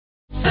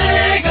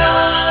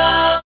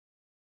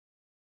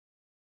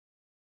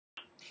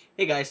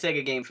Hey guys,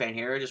 Sega Game Fan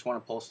here. I just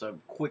want to post a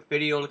quick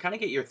video to kind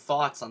of get your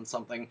thoughts on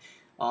something.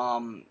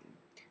 Um,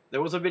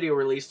 there was a video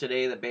released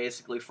today that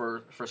basically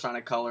for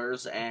Sonic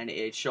Colors, and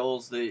it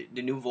shows the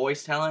new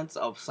voice talents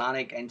of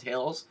Sonic and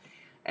Tails.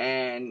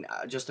 And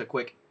just a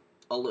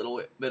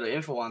little bit of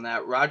info on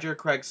that. Roger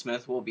Craig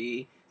Smith will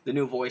be the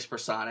new voice for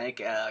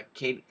Sonic.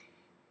 Kate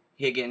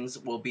Higgins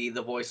will be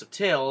the voice of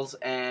Tails,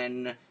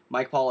 and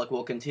Mike Pollock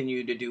will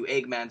continue to do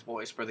Eggman's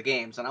voice for the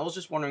games. And I was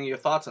just wondering your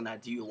thoughts on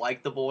that. Do you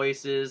like the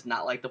voices?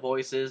 Not like the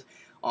voices?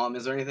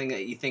 Is there anything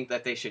that you think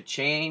that they should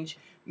change?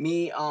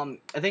 I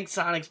think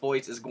Sonic's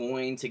voice is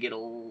going to get a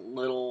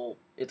little.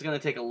 It's going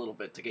to take a little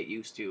bit to get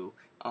used to.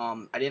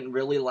 I didn't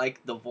really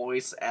like the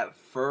voice at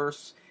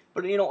first,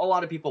 but a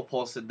lot of people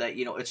posted that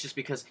it's just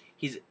because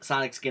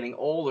Sonic's getting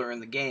older in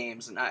the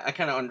games, and I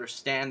kind of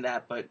understand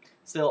that, but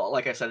still,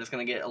 like I said, it's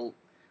going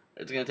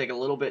to take a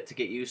little bit to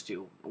get used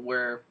to.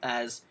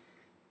 Whereas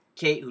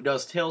Kate, who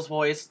does Tails'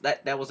 voice,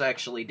 that was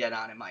actually dead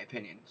on in my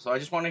opinion. So I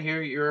just want to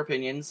hear your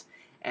opinions,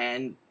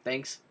 and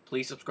thanks.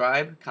 Please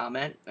subscribe,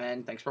 comment,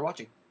 and thanks for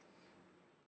watching.